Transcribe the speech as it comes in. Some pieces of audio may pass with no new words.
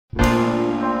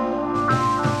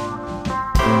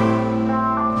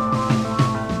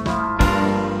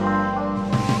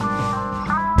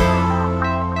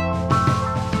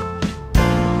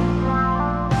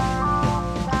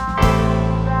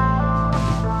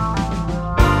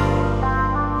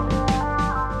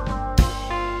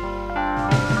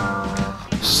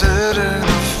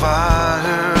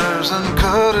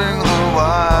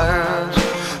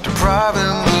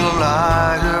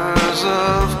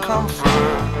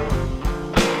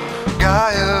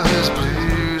Gaia is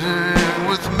bleeding,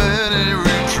 with many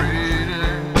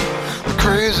retreating. The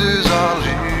crazies are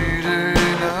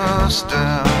leading us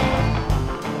down.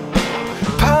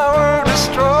 Power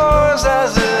destroys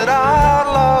as it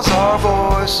outlaws our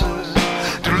voices.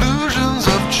 Delusions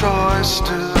of choice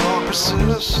still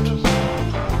persist.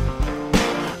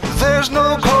 There's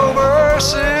no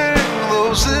coercing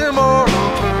those immortal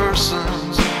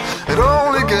persons. It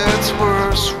only gets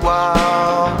worse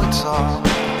while we talk.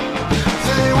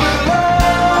 They will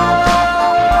laugh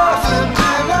and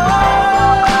deny,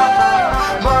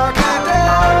 mark it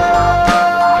down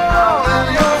in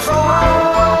your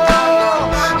file,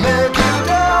 make you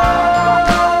doubt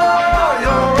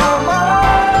you're on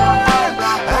mine,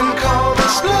 and call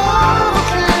this love a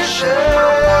cliche.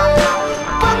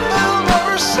 But they'll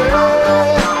never say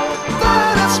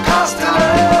that it's past 11:59.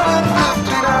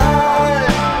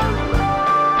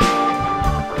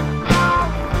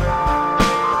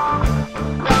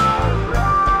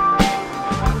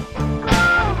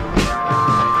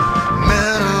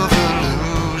 Men of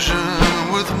illusion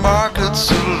with market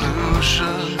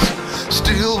solutions,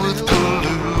 steal with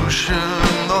pollution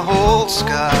the whole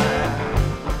sky.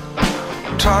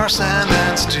 Tarzan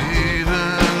and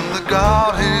Stephen, the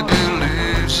god he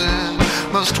believes in,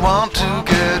 must want to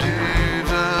get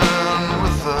even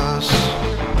with us.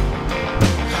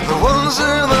 The ones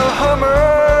in the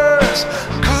Hummers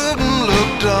couldn't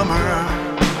look dumber.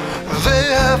 They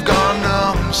have gone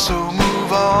numb, so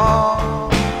move on.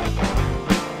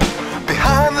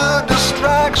 Behind the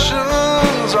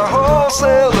distractions are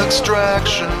wholesale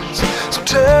extractions. So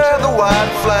tear the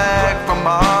white flag from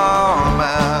our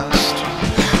mast.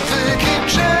 They keep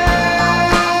changing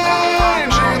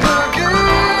the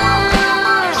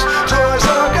gears. Toys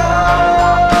are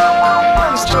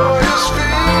guns, toy is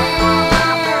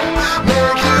fear.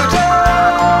 Make you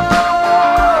doubt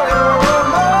you're on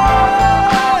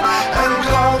mine, and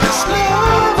call this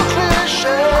love a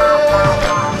cliche.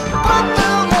 But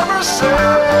they'll never say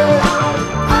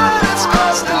that it's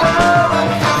past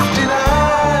 11:59.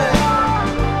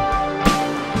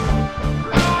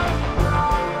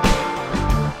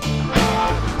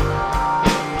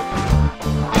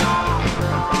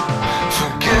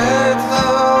 Forget the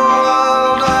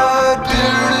wild-eyed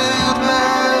bearded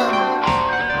man,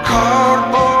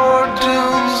 cardboard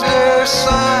doomsday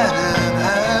sign in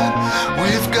hand.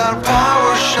 We've got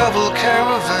power shovel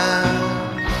caravans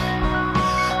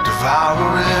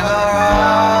devouring